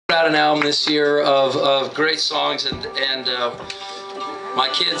Out an album this year of great songs, and my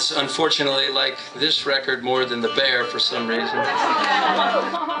kids unfortunately like this record more than The Bear for some reason.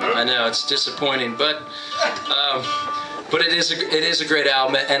 I know, it's disappointing, but it is a great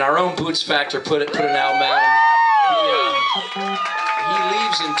album, and our own Boots Factor put an album out. He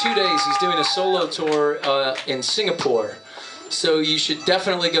leaves in 2 days. He's doing a solo tour in Singapore, so you should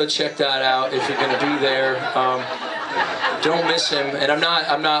definitely go check that out if you're going to be there. Don't miss him, and I'm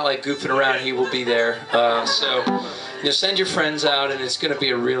not like goofing around. He will be there. So send your friends out, and it's going to be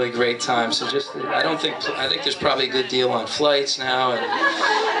a really great time. So I think there's probably a good deal on flights now, and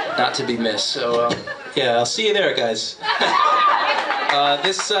not to be missed. So yeah, I'll see you there, guys.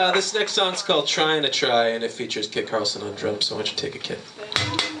 This next song's called "Trying to Try," and it features Kit Carlson on drums. So why don't you take a Kit?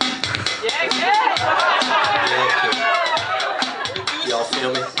 Yeah. Y'all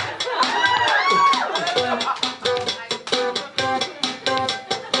feel me?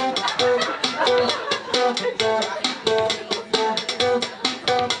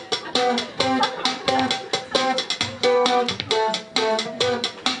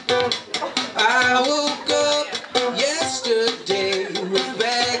 I woke up yesterday with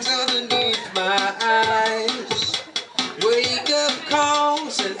bags underneath my eyes. Wake up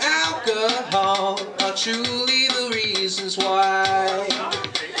calls and alcohol are truly the reasons why.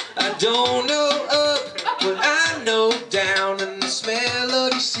 I don't know up, but I know down, and the smell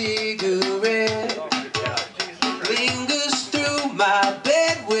of your cigarette lingers through my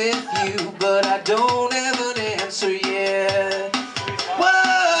bed with you, but I don't have an answer yet.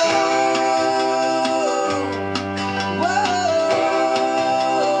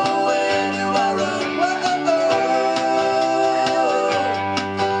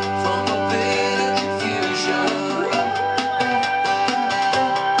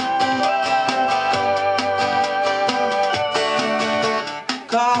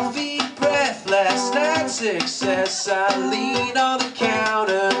 Coffee breath, last night's success. I lean on the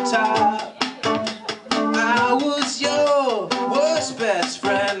countertop. I was your worst best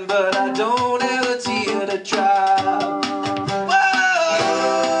friend, but I don't have a tear to drop.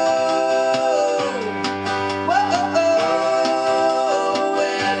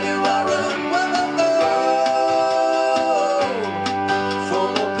 Where do I run?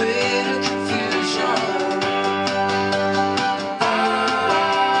 From a bit of confusion.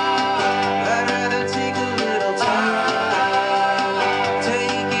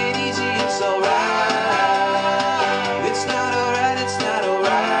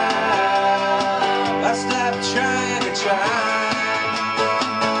 Trying to try.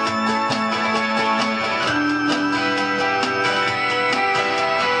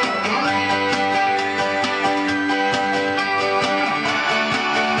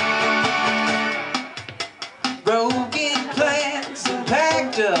 Broken plans and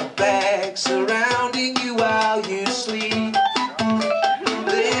packed up bags surrounding you while you sleep.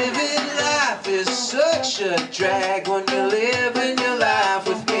 Living life is such a drag when you're living your life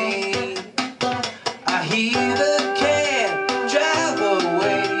with me. I hear the cab drive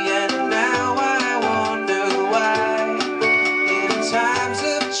away, and now I wonder why. In times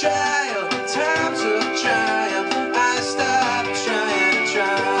of trial, times of triumph, I stop trying to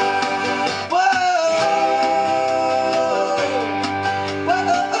try.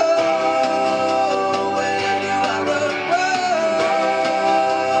 Where do I run?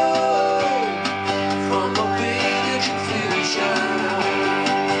 From a bit of confusion.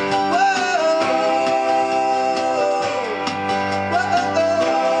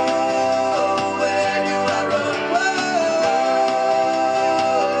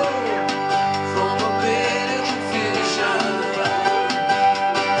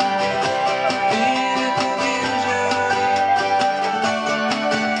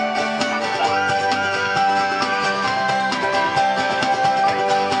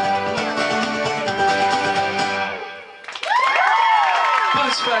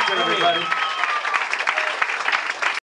 Boots Factor, everybody.